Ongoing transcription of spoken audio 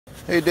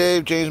Hey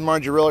Dave, James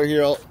Margarelli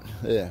here.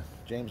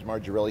 James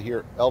Margarelli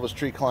here. Elvis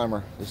Tree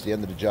Climber. This is the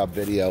end of the job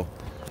video.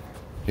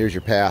 Here's your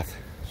path.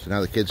 So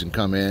now the kids can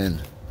come in,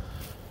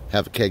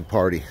 have a keg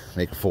party,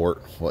 make a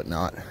fort,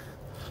 whatnot.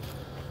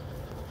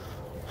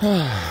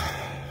 So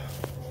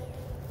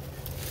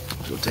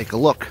take a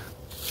look.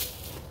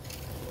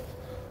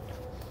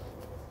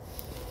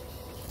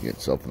 Get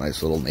yourself a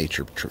nice little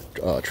nature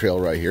trail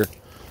right here.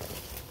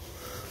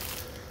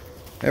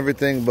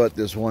 Everything but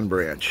this one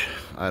branch.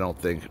 I don't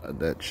think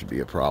that should be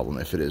a problem.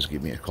 If it is,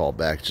 give me a call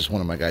back. It's just one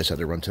of my guys had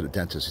to run to the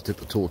dentist. He took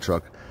the tool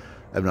truck.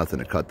 I have nothing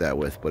to cut that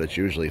with, but it's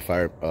usually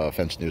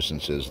fence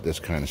nuisances, this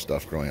kind of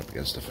stuff growing up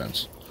against the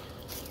fence.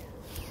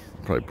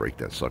 I'll probably break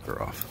that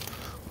sucker off.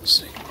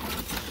 Let's see.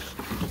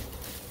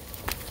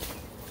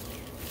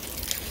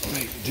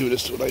 I can do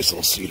this to a nice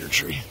little cedar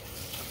tree.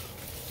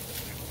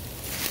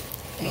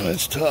 Oh,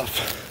 that's tough.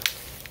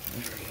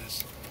 There it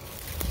is.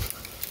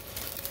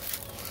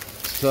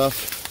 It's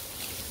tough.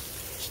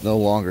 It's no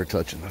longer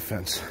touching the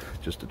fence.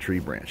 Just a tree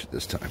branch at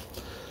this time.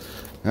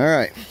 All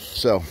right,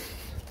 so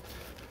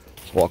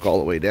let's walk all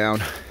the way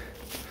down.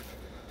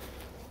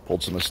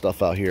 Pulled some of the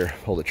stuff out here,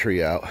 pulled the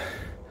tree out,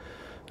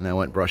 and I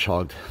went brush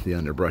hogged the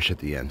underbrush at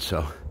the end.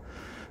 So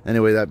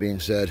anyway, that being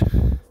said,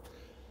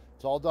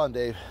 it's all done,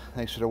 Dave.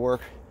 Thanks for the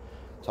work.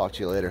 Talk to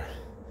you later.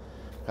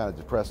 Kind of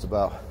depressed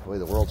about the way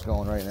the world's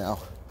going right now.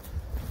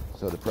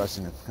 So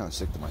depressing and kind of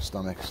sick to my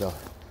stomach. So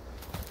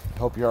I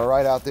hope you're all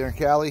right out there in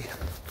Cali.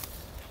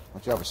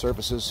 Watch out for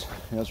surfaces.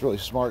 You know, it's really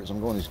smart as I'm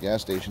going to these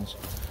gas stations.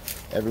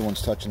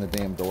 Everyone's touching the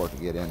damn door to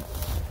get in.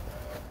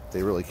 If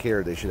they really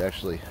cared, they should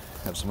actually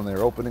have someone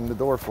there opening the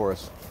door for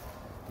us.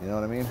 You know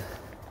what I mean?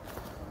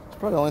 It's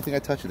probably the only thing I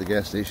touch at the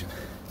gas station.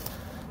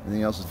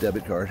 Anything else is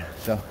debit card.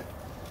 So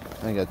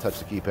I ain't got to touch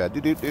the keypad.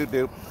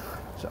 Do.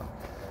 So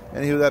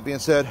anywho, that being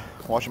said,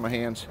 washing my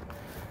hands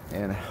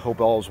and hope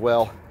all is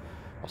well.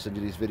 I'll send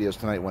you these videos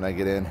tonight when I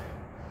get in.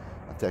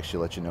 I'll text you,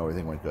 let you know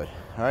everything went good.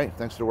 All right,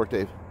 thanks for the work,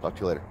 Dave. Talk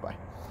to you later. Bye.